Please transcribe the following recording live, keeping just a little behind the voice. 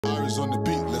So,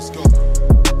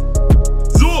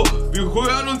 wir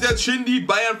hören uns jetzt Shindy,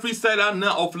 Bayern Freestyle an,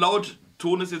 ne? Auf laut.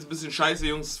 Ton ist jetzt ein bisschen scheiße,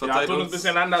 Jungs. Verzeiht Ton uns. ist ein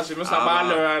bisschen anders. Wir müssen aber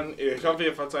alle hören. Ich hoffe,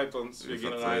 ihr verzeiht uns. Wir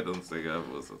gehen rein. Uns, Digga.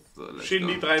 Wo ist das? So,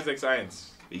 Shindy 361.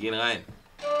 Wir gehen rein.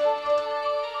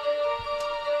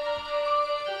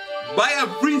 Bayern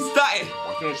Freestyle!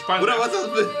 Ich bin gespannt. Oder was ist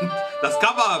das für... Das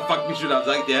Cover fuckt mich schon ab,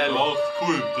 sag ich dir ehrlich. Auch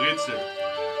cool, Brezel.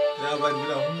 Ja, bald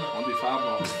wieder Hunger. Und die Farben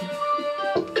auch.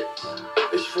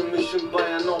 Ich fühl mich in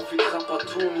Bayern auf wie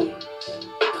Trapattoni.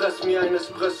 Press mir ein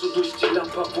Espresso durch die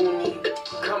Lapparoni.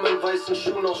 Kam in weißen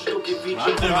Schuhen aus Stucki wie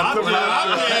Warte.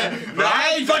 Nein,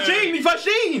 ich verstehe ihn, ich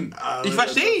verstehe ihn. Ich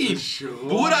verstehe ihn.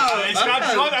 Bruder, Ich kann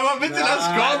schon, aber bitte lass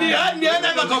kommen. Wir hören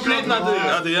einfach komplett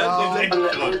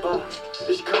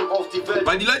Ich kam auf die Welt.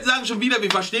 Weil die Leute sagen schon wieder, wir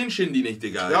verstehen Shindy nicht,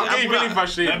 Digga. Ja, okay, ich will ihn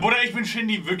verstehen. Bruder, ich bin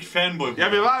Shindy wirklich Fanboy.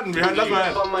 Ja, wir warten. Wir hören das mal.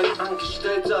 Ich war mein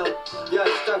Angestellter. Ja,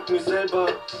 ich dank mir selber.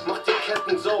 Mach die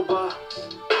Ketten sauber.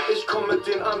 Ich komm mit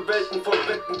den Anwälten von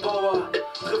Beckenbauer.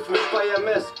 Triff mich bei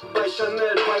MS, bei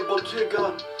Chanel, bei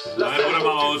Bottega. Nein, Bruder,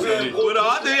 mach aus, ehrlich. Bruder,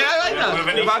 warte,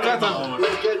 ja, Warte.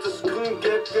 Mein Geld ist grün,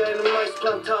 gelb wie eine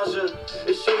Maisplantage.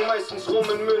 Ich häng meistens rum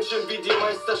in München wie die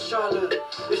Meisterschale.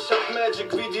 Ich hab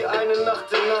Magic wie die eine Nacht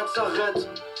in Nazareth.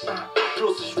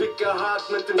 Plus ich wicke hart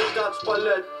mit dem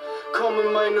Staatsballett. Komm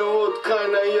in meine Hut,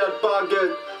 keiner hier hat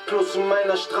Bargeld. Plus in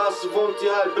meiner Straße wohnt die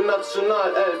halbe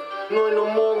Nationalelf. 9 Uhr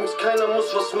morgens, keiner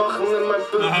muss was machen in meinem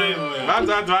Büro.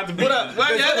 Warte. Bruder,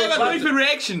 ja, was durch für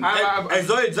Reaction? Er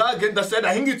soll sagen, dass er da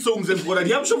hingezogen sind, Bruder.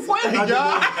 Die haben schon vorher.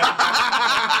 Ja.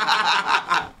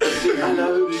 Die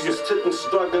allerhöchstes Titten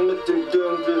strugglen mit dem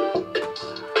Dirndl.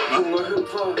 Junge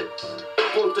Hüpfer,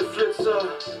 bunte Flitzer.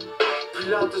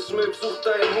 Pilates Milch sucht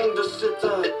einen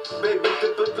Hundesitter. Baby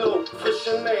dip it low,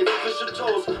 frische Nails, frische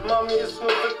Toast. Mami ist nur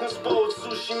Fitnessbowls,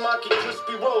 Sushi, Maki,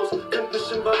 Crispy Rolls. Kind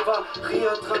nicht in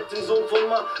Bavaria, tragt den Sohn von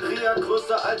Maria.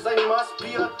 Größer als ein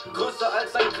Maßbier, größer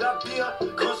als ein Klavier.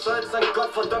 Größer als ein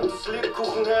gottverdammtes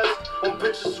Lebkuchenherz. Und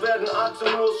Bitches werden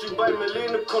atemlos wie beim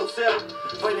Helene-Konzert.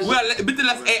 Bruder, bitte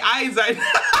lass AI sein.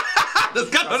 Das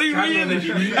kann doch nicht real sein.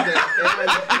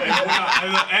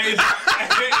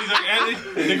 Ich sag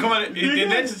ehrlich, guck mal, der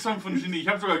letzte Song von Shindy, ich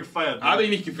hab sogar gefeiert. Habe ich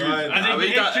nicht gefühlt. Also ich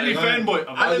bin echt Shindy Fanboy.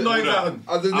 Alle neuen Sachen.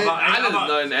 Also alle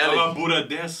neuen, ehrlich. Aber Bruder,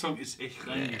 der Song ist echt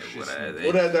reingeschissen.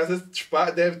 Bruder, das ist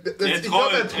Spaß. Der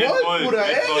trollt, Bruder.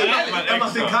 Er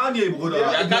macht den Kanye, Bruder.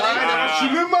 Ja, Der macht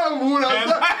schlimmer, Bruder.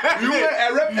 Junge,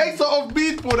 er rappt extra auf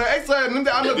Beat, Bruder. Extra, nimmt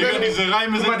der andere. Diese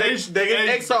Reime sind echt. Der geht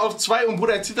extra auf 2 und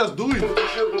Bruder, er zieht das durch.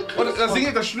 Und das Ding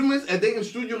ist, das Schlimme ist, er denkt im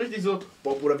Studio richtig so,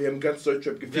 boah, Bruder, wir haben ganz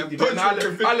Deutschrap gefickt. Die werden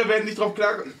alle werden nicht drauf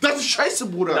klarkommen. Das ist scheiße,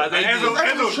 Bruder. Also,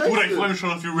 Bruder, ich freue mich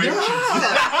schon auf die Reactions.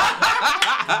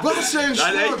 Was ist denn Das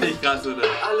ist echt nicht krass, oder?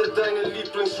 Alle deine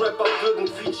Lieblingsrapper würden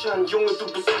featuren. Junge, du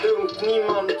bist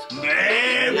irgendniemand.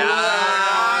 Nee, Ja,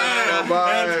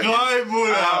 Er hat getrollt,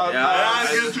 Bruder. Er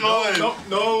hat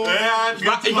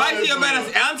getrollt. Ich weiß nicht, ob er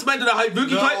das ernst meint oder halt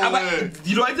wirklich toll, aber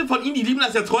die Leute von ihm, die lieben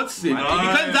das ja trotzdem. Wir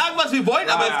können sagen, was wir wollen,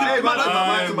 aber es gibt immer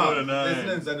Leute. Wer sind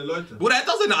denn seine Leute? Bruder, er hat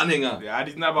doch seine Anhänger. Ja,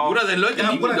 die sind aber auch. Bruder, seine Leute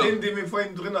lieben ihn Bruder, doch. den wir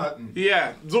vorhin drin hatten.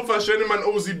 Hier, so verschwendet man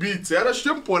OC Beats. Ja, das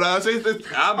stimmt, Bruder. Das ist,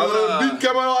 Ja, Also, Bruder. Beat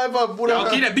kann man auch einfach, Bruder. Ja,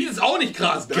 okay, der Beat ist auch nicht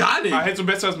krass, gar nicht. hättest du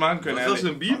besseres machen können. Was ist das für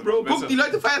ein Beat, Bro? Guck, die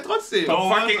Leute feiern trotzdem.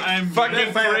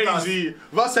 Fucking crazy.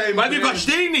 Wasser im Weil wir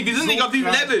verstehen nicht, wir sind nicht auf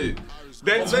diesem Level.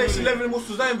 Auf welchem Level musst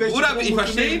du sein? Bruder, ich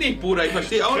verstehe nicht, Bruder, ich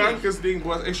verstehe auch nicht. Krankes Ding,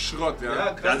 Bruder. Das ist echt Schrott,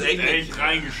 ja. Das ist echt Echt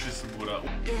reingeschissen, Bruder.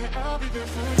 Yeah, I'll be there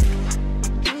for you.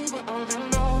 Do what I don't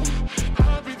know.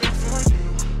 I'll be there